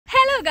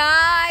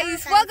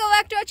guys, welcome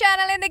back to our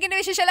channel. എന്തൊക്കെയുണ്ട്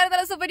വിശേഷം? എല്ലാവരും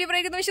നല്ല സൂപ്പർ ഡ്യൂപ്പർ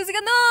ആയിരിക്കുന്നു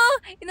വിശ്വസിക്കുന്നു.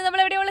 ഇന്ന്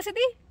നമ്മൾ എവിടെയുള്ള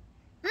സ്ഥിതി?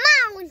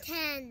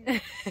 Mountain.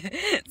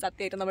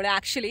 സത്യമായിട്ട് നമ്മുടെ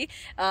ആക്ച്വലി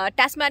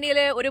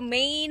ടാസ്മാനിയയിലെ ഒരു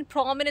മെയിൻ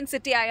പ്രോമിനന്റ്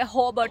സിറ്റി ആയ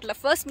ഹോബർട്ടിലെ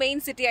ഫസ്റ്റ് മെയിൻ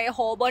സിറ്റി ആയ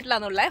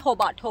ഹോബർട്ടിലാണുള്ളത്.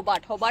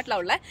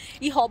 ഹോബാർട്ടിലുള്ള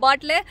ഈ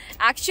ഹോബാർട്ടില്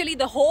actually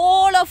the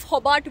whole of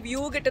Hobart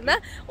view കിട്ടുന്ന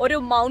ഒരു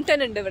മൗണ്ടൻ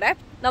ഉണ്ട് ഇവിടെ.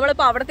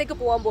 നമ്മളിപ്പോൾ അവിടത്തേക്ക്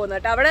പോകാൻ പോകുന്നത്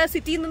കേട്ടോ. അവിടെ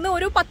സിറ്റിയിൽ നിന്ന്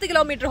ഒരു 10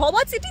 kilometre.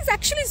 Hobart city is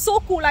actually so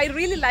cool. I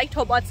really like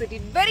Hobart city.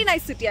 Very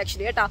nice city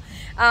actually കേട്ടോ.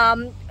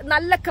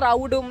 നല്ല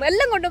ക്രൗഡും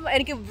എല്ലാം കൊണ്ടും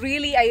എനിക്ക്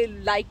really I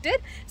like it.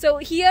 So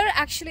here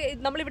actually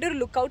നമ്മളിവിടെ ഒരു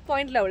ലുക്ക് ഔട്ട്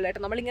പോയിന്റിലാണ് ഉള്ളത്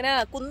കേട്ടോ. നമ്മളിങ്ങനെ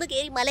കുന്ന്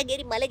കയറി മല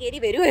കയറി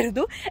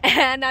വരുമായിരുന്നു.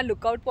 ആൻഡ് ആ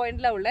ലുക്ക് ഔട്ട്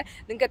പോയിന്റിലാണ് ഉള്ളത്.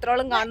 നിങ്ങൾക്ക്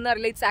എത്രയോളം കാണുന്ന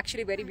അറിയില്ല. It's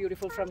actually very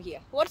beautiful from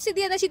here. What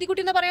city എന്നാ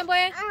ചിതിക്കുട്ടി എന്നാ പറയാൻ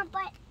പോയെ?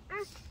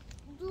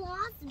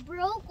 Glass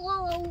broke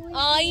all over.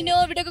 I know.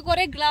 ഇവിടെയൊക്കെ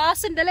കുറെ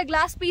ഗ്ലാസ് ഉണ്ടല്ലേ,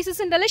 ഗ്ലാസ്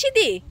പീസസ് ഉണ്ടല്ലേ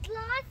ശിതി?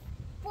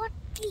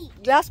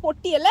 ഗ്ലാസ്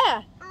പൊട്ടിയല്ലേ?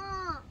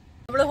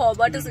 നമ്മള്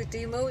ഹോബാർട്ട്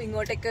സിറ്റിയിൽ നിന്ന്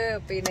ഇങ്ങോട്ടേക്ക്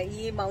പിന്നെ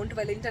ഈ മൗണ്ട്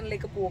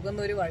വെല്ലിംഗ്ടണിലേക്ക് പോകുന്ന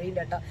ഒരു വഴിയുണ്ട്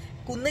കേട്ടോ.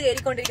 കുന്ന്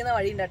കയറിക്കൊണ്ടിരിക്കുന്ന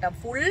വഴിയുണ്ട് കേട്ടോ.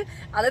 ഫുൾ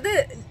അതായത്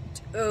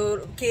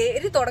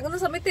കയറി തുടങ്ങുന്ന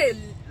സമയത്ത്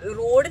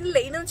റോഡിന്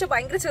ലൈൻ എന്ന് വെച്ചാൽ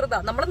ഭയങ്കര ചെറുതാ.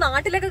 നമ്മുടെ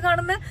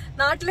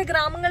നാട്ടിലെ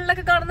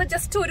ഗ്രാമങ്ങളിലൊക്കെ കാണുന്ന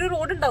ജസ്റ്റ് ഒരു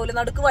റോഡ് ഉണ്ടാവൂലെ,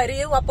 നടുക്ക്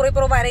വരയോ അപ്പുറം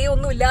ഇപ്പുറം വരയോ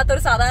ഒന്നും ഇല്ലാത്ത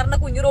ഒരു സാധാരണ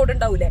കുഞ്ഞു റോഡ്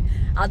ഉണ്ടാവൂലേ,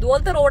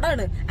 അതുപോലത്തെ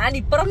റോഡാണ്. ആൻഡ്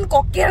ഇപ്പുറം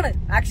കൊക്കയാണ്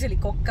ആക്ച്വലി.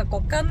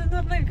 കൊക്കാന്ന്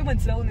പറഞ്ഞാൽ എനിക്ക്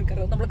മനസ്സിലാവും.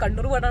 നിൽക്കറിയോ നമ്മൾ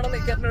കണ്ണൂർ പാടാണോ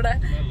നിൽക്കാറിവിടെ?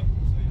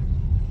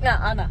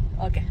 ആണോ?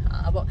 ഓക്കെ.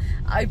 അപ്പൊ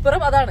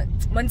ഇപ്പുറം അതാണ്,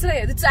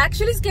 മനസ്സിലായോ? It's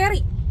actually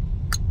scary.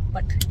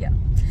 But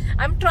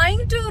I'm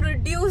trying to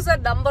reduce the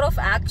number of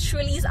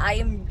actuallys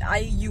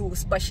I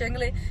use. പക്ഷേ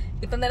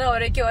ഇപ്പം തന്നെ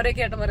ഓരോക്കെ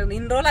ആയിട്ട് പറയുന്നത്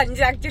ഇൻട്രോയിൽ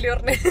 5 ആക്ച്വലി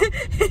പറഞ്ഞു.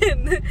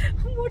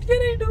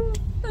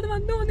 അത്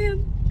വന്നു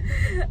തോന്നിയാണ്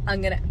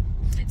അങ്ങനെ.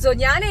 സോ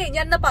ഞാൻ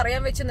എന്താ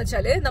പറയാൻ വെച്ചെന്ന്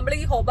വെച്ചാല്, നമ്മൾ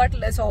ഈ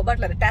ഹോബാർട്ടിൽ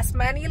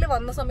ടാസ്മാനിയയിൽ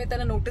വന്ന സമയത്ത്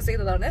തന്നെ നോട്ടീസ്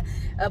ചെയ്തതാണ്.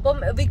 അപ്പം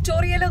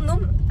വിക്ടോറിയയിലൊന്നും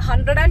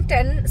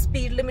 110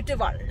 സ്പീഡ് ലിമിറ്റ്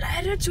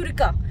വളരെ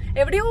ചുരുക്കാം.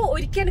 എവിടെയോ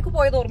ഒരിക്കൽ എനിക്ക്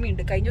പോയത്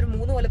ഓർമ്മയുണ്ട്. കഴിഞ്ഞൊരു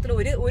 3 കൊല്ലത്തിൽ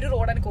ഒരു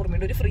റോഡ് എനിക്ക്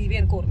ഓർമ്മയുണ്ട്, ഒരു ഫ്രീവേ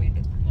എനിക്ക്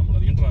ഓർമ്മയുണ്ട്.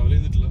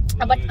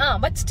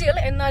 ബട്ട് സ്റ്റിൽ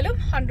എന്നാലും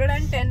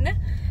 110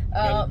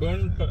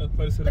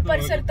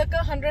 പരിസരത്തൊക്കെ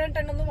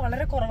 110 ഒന്നും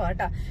വളരെ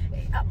കുറവാട്ടാ.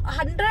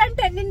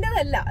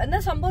 110-ന്റെതല്ല എന്നാ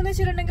സംഭവം എന്ന്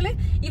വെച്ചിട്ടുണ്ടെങ്കിൽ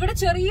ഇവിടെ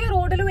ചെറിയ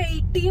റോഡിലും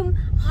 80-ഉം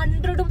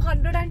 100-ഉം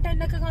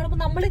 110 ഒക്കെ കാണുമ്പോൾ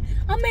നമ്മള്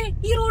അമ്മേ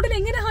ഈ റോഡിൽ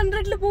എങ്ങനെ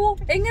 100-ൽ പോവും,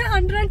 എങ്ങനെ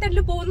 110-ൽ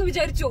പോകുമെന്ന്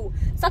വിചാരിച്ചു പോകും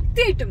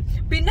സത്യമായിട്ടും.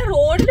 പിന്നെ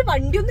റോഡിൽ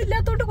വണ്ടിയൊന്നും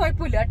ഇല്ലാത്തോണ്ട്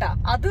കുഴപ്പമില്ല കേട്ടാ,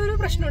 അതൊരു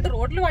പ്രശ്നമുണ്ട്.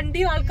 റോഡിൽ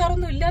വണ്ടിയും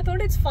ആൾക്കാരൊന്നും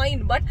ഇല്ലാത്തോണ്ട് ഇറ്റ്സ് ഫൈൻ.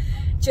 ബട്ട്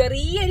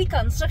ചെറിയ ഈ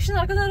കൺസ്ട്രക്ഷൻ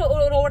നടക്കുന്ന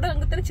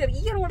റോഡാണെങ്കിൽ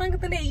ചെറിയ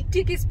റോഡാണെങ്കിൽ തന്നെ 80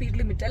 ഒക്കെ സ്പീഡ്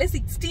ലിമിറ്റ്, അല്ലെ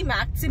 60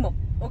 മാക്സിമം.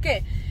 ഓക്കെ,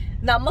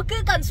 നമുക്ക്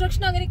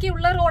കൺസ്ട്രക്ഷൻ അങ്ങനെയൊക്കെ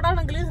ഉള്ള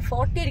റോഡാണെങ്കിൽ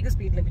 40 ആയിരിക്കും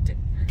സ്പീഡ് ലിമിറ്റ്.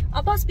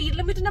 അപ്പൊ ആ സ്പീഡ്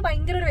ലിമിറ്റിന്റെ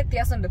ഭയങ്കര ഒരു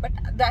വ്യത്യാസമുണ്ട്. But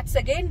that's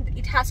again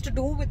it has to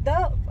do with the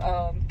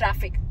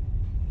traffic.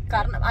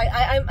 കാരണം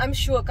ഐ എം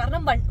ഷുവർ,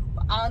 കാരണം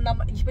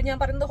ഇപ്പൊ ഞാൻ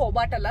പറയുന്നത്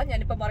ഹോബാർട്ട് അല്ല,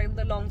 ഞാനിപ്പോ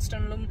പറയുന്നത്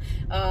ലോങ്സ്റ്റണിലും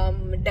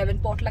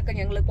ഡെവൻപോർട്ടിലൊക്കെ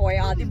ഞങ്ങൾ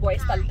ആദ്യം പോയ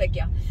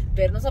സ്ഥലത്തേക്കാ.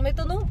 വരുന്ന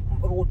സമയത്തൊന്നും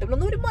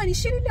റോട്ടിലൊന്നും ഒരു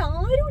മനുഷ്യനില്ല,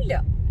 ആരുമില്ല.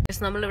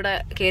 നമ്മളിവിടെ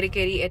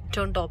കയറി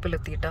ഏറ്റവും ടോപ്പിൽ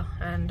എത്തിയിട്ടാ.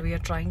 And we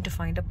are trying to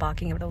find A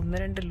parking. ഇവിടെ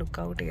 1-2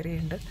 ലുക്ക് ഔട്ട്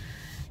ഏരിയ ഉണ്ട്.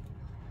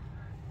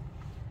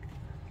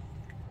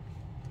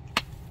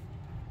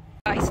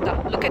 Guys,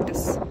 look at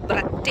this.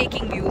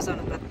 Breathtaking views on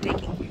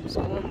breathtaking views.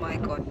 Oh my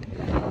god.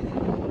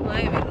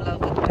 I am in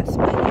love with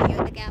Tasmania.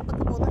 The camp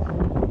ഒക്കെ പോകുന്നു.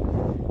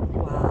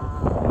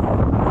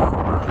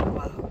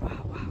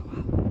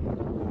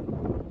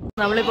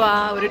 നമ്മളിപ്പോൾ ആ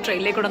ഒരു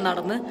ട്രെയിനിലേക്കൂടെ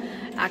നടന്ന്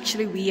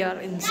actually we are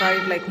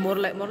inside like more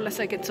less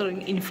like it's ഒരു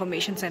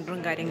information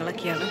സെൻറ്ററും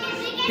കാര്യങ്ങളൊക്കെയാണ്.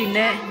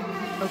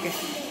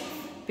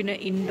 പിന്നെ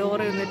ഇൻഡോർ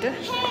ഇരുന്നിട്ട്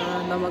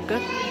നമുക്ക്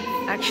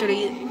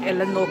ആക്ച്വലി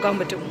എല്ലാം നോക്കാൻ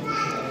പറ്റും.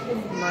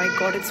 My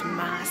god, it's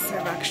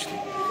massive actually.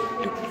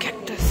 Look at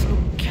this.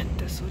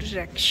 ഒരു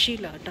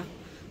രക്ഷയില്ല കേട്ടോ,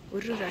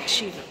 ഒരു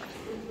രക്ഷയില്ല.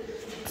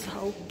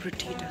 How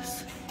pretty it is.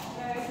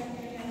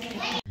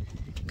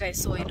 Guys,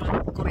 so അതിൻ്റെ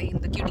കുറേ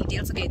എന്തൊക്കെയോ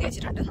ഡീറ്റെയിൽസ് ഒക്കെ എഴുതി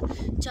വെച്ചിട്ടുണ്ട്.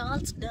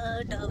 ചാൾസ്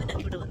ഡാർവിൻ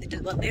ഇവിടെ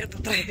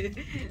വന്നിരുന്നു.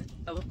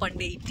 അപ്പോൾ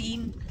പണ്ട്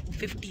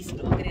 1850s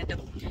അങ്ങനെയായിട്ട്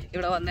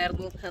ഇവിടെ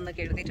വന്നായിരുന്നു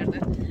എന്നൊക്കെ എഴുതിയിട്ടുണ്ട്.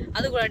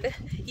 അതുകൂടാണ്ട്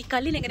ഈ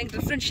കല്ലിന് എങ്ങനെ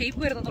ഡിഫറെൻറ്റ് ഷേപ്പ്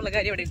വരുന്നുള്ള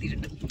കാര്യം അവിടെ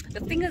എഴുതിയിട്ടുണ്ട്.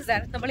 ദ തിങ് ഇസ്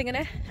ദാറ്റ്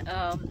നമ്മളിങ്ങനെ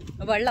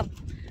വെള്ളം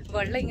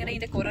ഇങ്ങനെ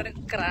ഇതിൻ്റെ കുറേ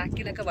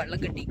ക്രാക്കിലൊക്കെ വെള്ളം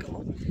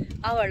കെട്ടിക്കുമ്പോൾ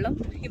ആ വെള്ളം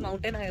ഈ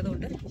മൗണ്ടൻ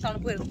ആയതുകൊണ്ട്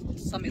തണുപ്പ് വരുന്ന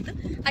സമയത്ത്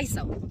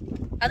ഐസാവും.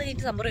 അത്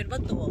കഴിഞ്ഞിട്ട് സമ്മർ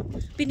വരുമ്പോൾ തോവാവും,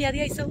 പിന്നെ അത്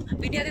ഐസാവും,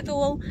 പിന്നെ അത്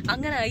തോവാവും.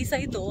 അങ്ങനെ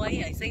ഐസായി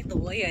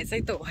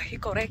തോവായി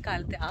കുറേ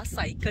കാലത്തെ ആ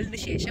സൈക്കിളിന്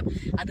ശേഷം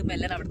അത്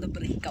മെല്ലൻ അവിടുന്ന്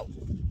ബ്രേക്ക് ആവും.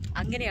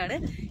 അങ്ങനെയാണ്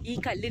ഈ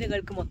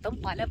കല്ലിനുകൾക്ക് മൊത്തം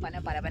പല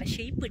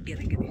ഷേപ്പ്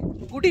കിട്ടിയത്.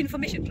 Good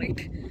information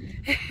right.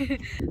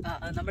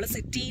 നമ്മൾ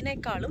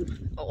സിറ്റീനേക്കാളും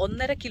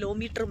 1.5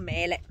 കിലോമീറ്റർ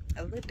മേലെ,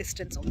 അതായത്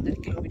ഡിസ്റ്റൻസ് 1.5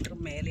 കിലോമീറ്റർ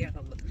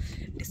മേലെയാണുള്ളത്.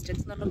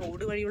 ഡിസ്റ്റൻസ് എന്ന് പറഞ്ഞാൽ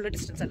റോഡ് വഴിയുള്ള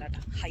ഡിസ്റ്റൻസ് അല്ല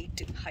കേട്ടോ,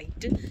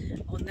 ഹൈറ്റ്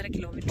 1.5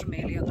 കിലോമീറ്റർ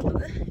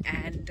മേലെയാണുള്ളത്.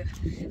 ആൻഡ്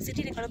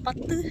സിറ്റീനേക്കാളും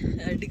 10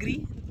 ഡിഗ്രി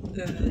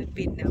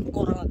പിന്നെ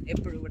കുറവാണ്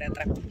എപ്പോഴും ഇവിടെ.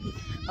 അത്ര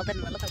അപ്പം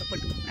നല്ല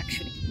തണുപ്പുണ്ട്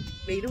ആക്ച്വലി,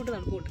 വെയിലുകൊണ്ട്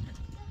തണുപ്പുണ്ട്.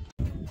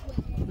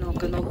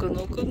 നോക്ക്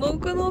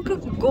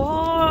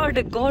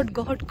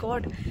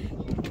God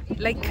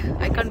like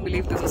I can't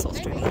believe this is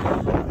Australia.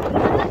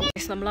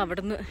 നമ്മൾ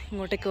അവിടെ നിന്ന്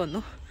ഇങ്ങോട്ടേക്ക്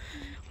വന്നു.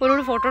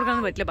 ഒരുപാട് ഫോട്ടോ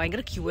എടുക്കാനൊന്നും പറ്റില്ല,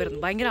 ഭയങ്കര ക്യൂ ആയിരുന്നു,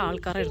 ഭയങ്കര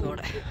ആൾക്കാരായിരുന്നു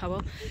അവിടെ. അപ്പോൾ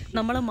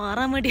നമ്മൾ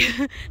മാറാൻ വേണ്ടി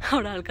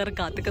അവിടെ ആൾക്കാർ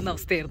കാത്തിക്കുന്ന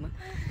അവസ്ഥയായിരുന്നു.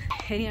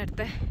 ഇനി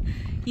അടുത്ത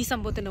ഈ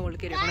സംഭവത്തിൻ്റെ മുകളിൽ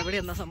കയറിയാണ്. ഇവിടെ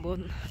എന്നാ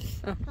സംഭവം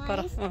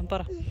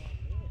പറ.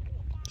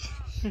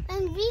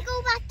 When we go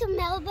back to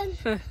Melbourne,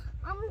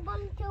 I'm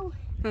going to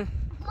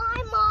my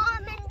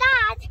mom and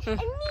dad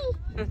and me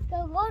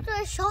go to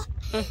a shop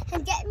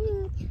and get me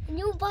a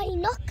new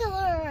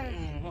binocular.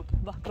 Okay,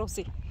 bah,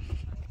 Rosie.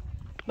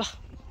 Bah.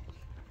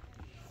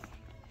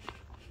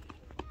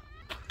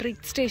 Train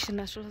station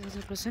as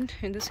present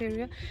in this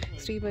area.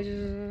 Street by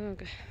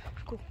okay,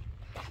 cool.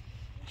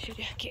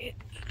 Should okay.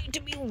 Need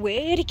to be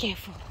very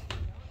careful.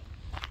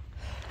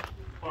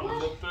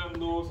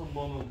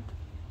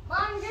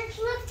 Mom, this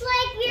looks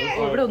like we're.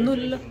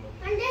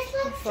 Mom, this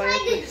looks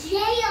like a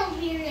jail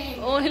we're in.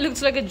 Oh, it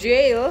looks like a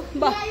jail.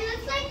 Bah. Yeah, it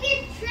looks like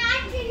we're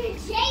trapped in a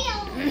jail.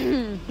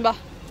 Bah.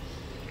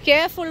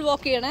 Careful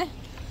walk here,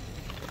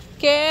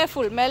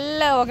 careful.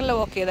 Mella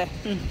walk here.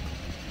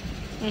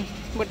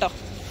 But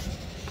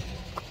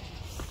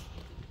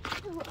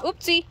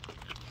oopsie.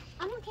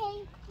 I'm okay,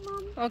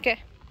 Mom. Okay.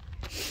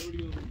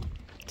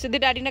 Siddhi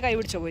daddy ne kai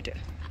pidicho poite.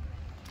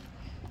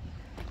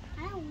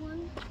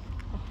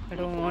 I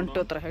don't want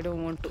to. I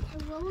don't want to.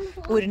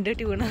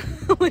 ഉരുണ്ടിട്ട് വീണ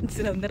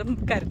മനസ്സിലാവുന്നേരം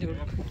കരഞ്ഞു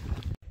വീണു.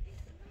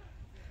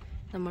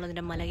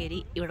 നമ്മളതിൻ്റെ മല കയറി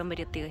ഇവിടം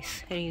വരെ എത്തി guys.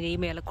 ഈ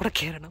മേലെ കൂടെ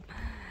കയറണം.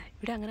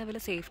 ഇവിടെ അങ്ങനെ വല്ല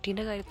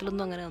സേഫ്റ്റീൻ്റെ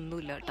കാര്യത്തിലൊന്നും അങ്ങനെ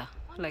ഒന്നുമില്ല കേട്ടോ.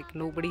 Like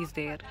no buddy is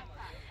there.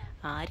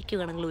 ആർക്ക്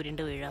വേണമെങ്കിലും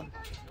ഉരുണ്ട് വീഴാം,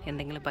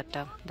 എന്തെങ്കിലും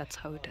പറ്റാം. That's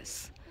how it is.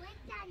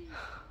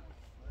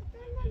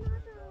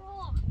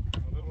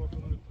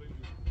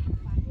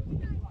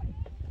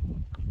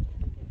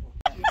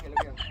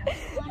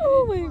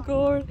 Oh my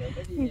god,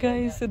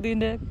 guys,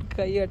 ഇതിൻ്റെ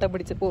കൈ ഏട്ട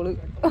പിടിച്ചപ്പോൾ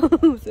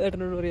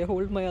ചേട്ടനോട് പറയാം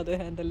ഹോൾഡ് മൈ അതർ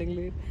ഹാൻഡ്, അല്ലെങ്കിൽ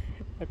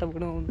ഏട്ട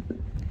വീണോന്ന്.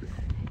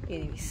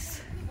 എനിവീസ്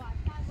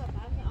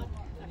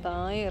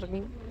താഴെ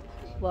ഇറങ്ങി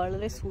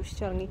വളരെ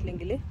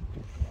സൂക്ഷിച്ചിറങ്ങിയിട്ടില്ലെങ്കിൽ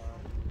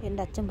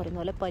എൻ്റെ അച്ഛൻ പറയുന്ന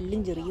പോലെ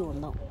പല്ലും ചെറിയ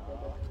ഒന്നാവും.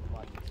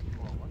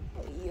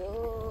 അയ്യോ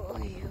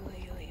അയ്യോ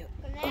അയ്യോ അയ്യോ.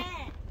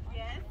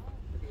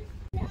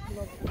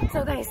 So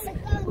guys,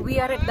 we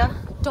are at the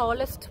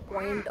tallest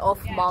point of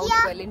Mount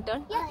Wellington.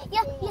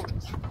 Yeah.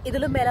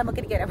 ഇതിലും മേലെ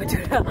നമുക്ക് കയറാൻ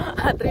പറ്റില്ല,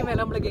 അത്രയും മേലെ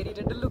നമ്മൾ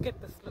കയറിയിട്ടുണ്ട്. Look at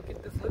this, look at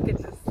this, look at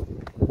this.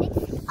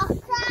 It's a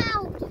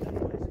cloud.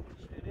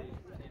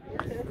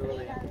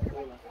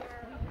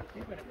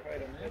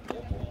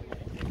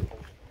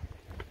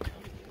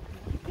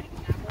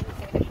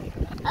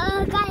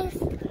 Guys.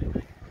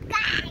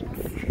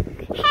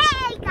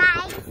 Hey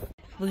guys.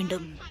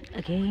 വീണ്ടും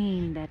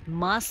again that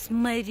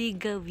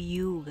മാസ്മരിക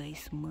വ്യൂ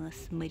guys,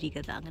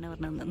 മാസ്മരികത അങ്ങനെ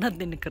പറഞ്ഞാൽ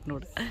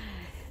നന്ദിനിക്കറിനോട്.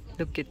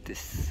 Look at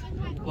this.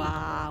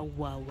 Wow,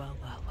 wow, wow,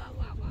 wow, wow,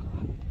 wow, wow.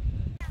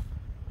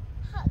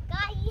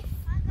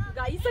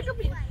 Guys ഒക്കെ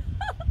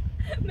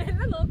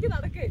മെല്ലെ നോക്കി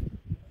നടക്കേ.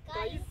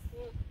 Guys.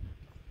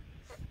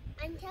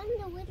 I'm telling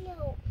the video.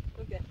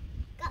 Okay.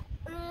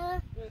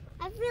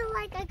 I feel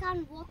like I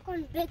can't walk on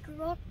big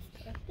rocks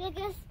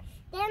because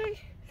then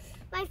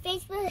my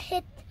face will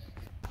hit.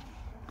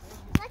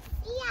 Let's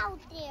see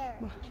out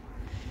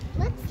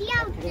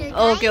there.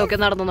 Okay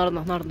നടന്നു.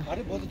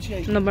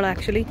 നമ്മൾ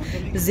actually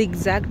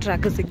zigzag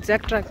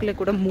ട്രാക്കിൽ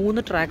കൂടെ 4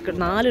 track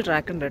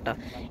ഉണ്ട് കേട്ടോ.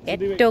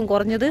 ഏറ്റവും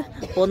കുറഞ്ഞത്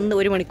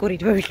 1 മണിക്കൂർ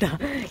 20 മിനിറ്റാ.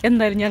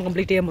 എന്തായാലും ഞാൻ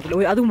കംപ്ലീറ്റ് ചെയ്യാൻ പറ്റില്ല,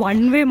 അത്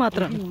 1 വേ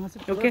മാത്രമാണ്.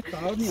 Okay,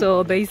 so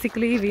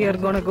basically we are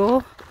gonna go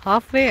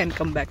half way and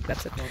come back.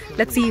 That's it.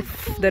 Let's see if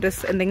there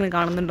is എന്തെങ്കിലും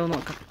കാണുന്നുണ്ടോ എന്ന്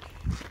നോക്കാം.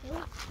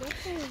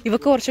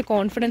 ഇവക്ക് കുറച്ച്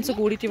കോൺഫിഡൻസ്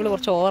കൂടിയിട്ട് ഇവള്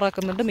കുറച്ച്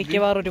ഓവറാക്കുന്നുണ്ട്.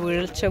 മിക്കവാറും ഒരു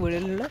വീഴലിൽ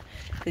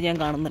ഇത് ഞാൻ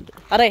കാണുന്നുണ്ട്.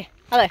 അതെ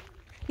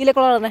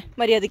ഇലക്കുളർന്നേ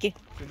മര്യാദയ്ക്ക്.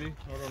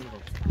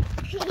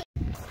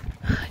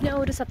 ഞാൻ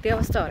ഒരു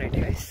സത്യാവസ്ഥ പറയട്ടെ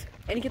ഗൈസ്,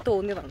 എനിക്ക്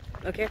തോന്നിയതാണ്.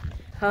 ഓക്കെ,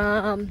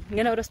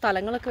 ഇങ്ങനെ ഓരോ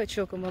സ്ഥലങ്ങളൊക്കെ വെച്ച്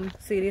നോക്കുമ്പം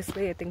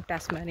seriously I think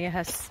Tasmania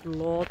has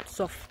lots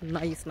of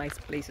nice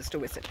places to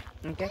visit.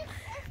 Okay,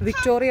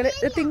 Victoria,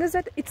 the thing is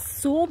that it's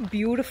so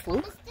beautiful.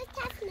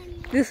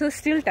 This is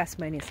still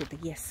Tasmania city.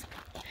 Yes,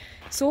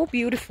 so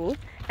beautiful.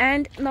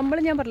 And ഞാൻ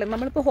പറഞ്ഞില്ല,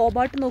 നമ്മളിപ്പോൾ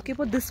Hobart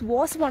നോക്കിയപ്പോൾ this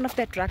was one of the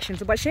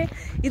attractions. പക്ഷേ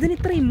ഇതിന്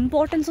ഇത്ര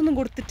importance ഒന്നും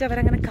കൊടുത്തിട്ട്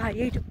അവരങ്ങനെ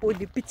കാര്യമായിട്ട്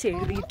പൊലിപ്പിച്ച്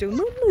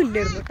എഴുതിയിട്ടൊന്നും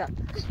ഇല്ലായിരുന്നു കേട്ടോ.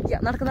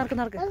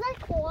 നടക്ക്.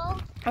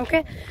 ഓക്കെ,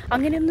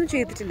 അങ്ങനെയൊന്നും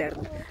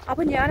ചെയ്തിട്ടില്ലായിരുന്നു.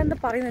 അപ്പോൾ ഞാൻ എന്താ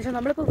പറയുന്നത് വെച്ചാൽ,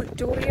 നമ്മളിപ്പോൾ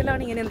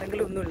വിക്ടോറിയയിലാണ് ഇങ്ങനെ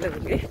എന്തെങ്കിലും ഒന്നും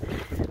ഉള്ളതെങ്കിൽ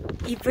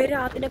ഇവർ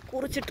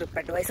അതിനെക്കുറിച്ച് ട്രിപ്പ്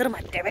അഡ്വൈസർ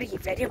മറ്റേ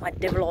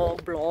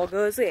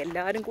ബ്ലോഗേഴ്സ്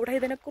എല്ലാവരും കൂടെ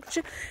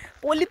ഇതിനെക്കുറിച്ച്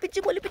പൊലിപ്പിച്ച്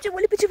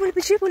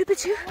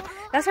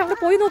ലാസ്റ്റ് അവിടെ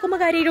പോയി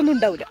നോക്കുമ്പോൾ കാര്യമായിട്ടൊന്നും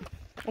ഉണ്ടാവില്ല.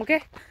 ഓക്കെ,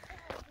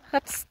 ഐ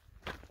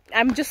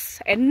എം ജസ്റ്റ്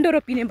എൻ്റെ ഒരു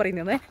ഒപ്പീനിയൻ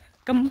പറയുന്നത്,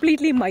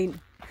 കംപ്ലീറ്റ്ലി മൈൻ.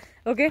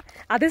 ഓക്കെ,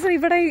 അതേസമയം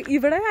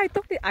ഇവിടെ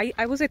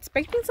I was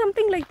expecting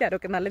something like that.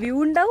 Okay, നല്ല വ്യൂ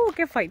ഉണ്ടാവും,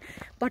 okay fine,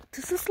 but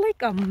this is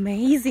like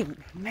amazing.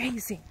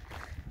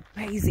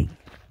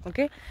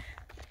 Okay,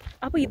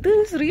 അപ്പോൾ ഇത്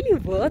ഇസ് റിയലി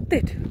വർത്ത്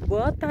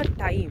ആ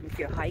time. If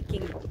you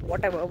hiking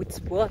what ever,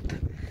 it's worth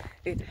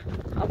it.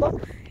 അപ്പോൾ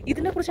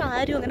ഇതിനെക്കുറിച്ച്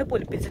ആരും അങ്ങനെ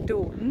പൊലിപ്പിച്ചിട്ടോ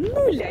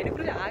ഒന്നുമില്ല.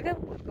 അതിനെക്കുറിച്ച് ആകെ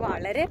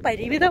വളരെ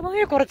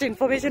പരിമിതമായ കുറച്ച്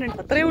ഇൻഫർമേഷൻ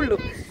ഉണ്ട്, അത്രയേ ഉള്ളൂ.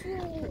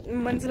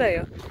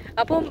 മനസ്സിലായോ?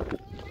 അപ്പം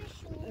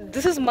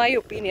this is my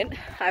opinion.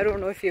 I don't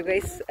know if you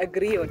guys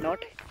agree or not.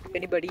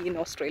 Anybody in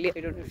Australia,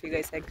 I don't know if you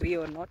guys agree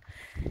or not.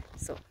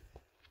 So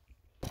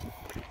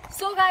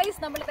so guys,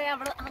 നമ്മളിപ്പോൾ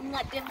അവിടെ അങ്ങ്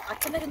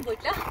അച്ഛൻ വരെ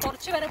പോയിട്ടില്ല,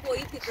 കുറച്ച് വരെ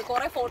പോയി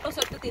കുറെ ഫോട്ടോസ്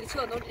എടുത്ത് തിരിച്ചു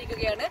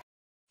വന്നുകൊണ്ടിരിക്കുകയാണ്.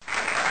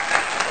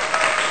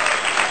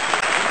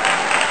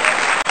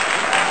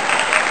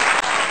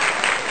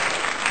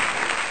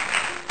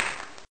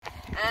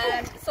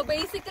 And so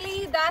basically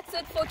that's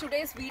it for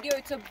today's video.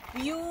 It's a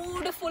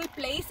beautiful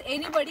place.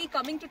 Anybody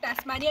coming to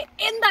Tasmania,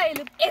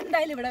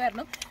 എന്തായാലും ഇവിടെ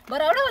വരണം.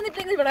 വേറെ അവിടെ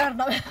വന്നിട്ടെങ്കിൽ ഇവിടെ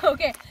വരണം.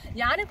 ഓക്കെ,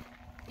 ഞാൻ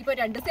ഇപ്പോൾ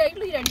 2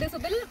 ദിവസമായിട്ടുള്ളൂ. ഈ 2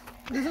 ദിവസത്തിൽ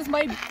this is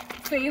my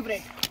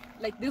favorite.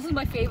 Like, this is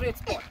my favorite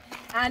spot.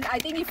 And I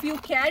think if you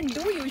can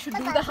do, you should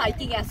do the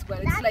hiking as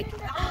well. It's like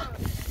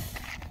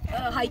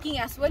hiking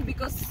as well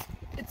because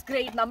it's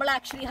great. നമ്മൾ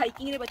actually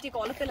ഹൈക്കിങ്ങിനെ പറ്റിയ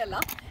കോലത്തിലല്ല.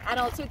 And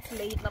also it's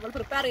late. നമ്മൾ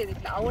prepare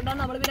ചെയ്തിട്ടില്ല. അതുകൊണ്ടാണ്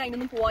നമ്മൾ പിന്നെ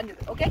അതിനൊന്നും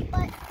പോകാഞ്ഞത്. Okay,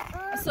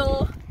 so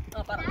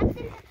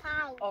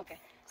okay,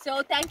 so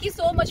thank you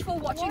so much for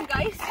watching,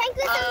 guys. Thank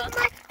you so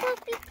much for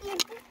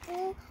picking.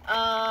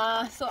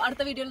 So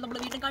അടുത്ത വീഡിയോയിൽ നമ്മൾ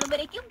വീണ്ടും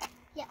കാണുമ്പോഴേക്കും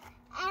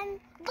and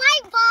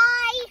bye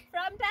bye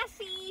from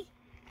Tassie,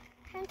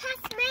 from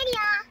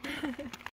Tasmania.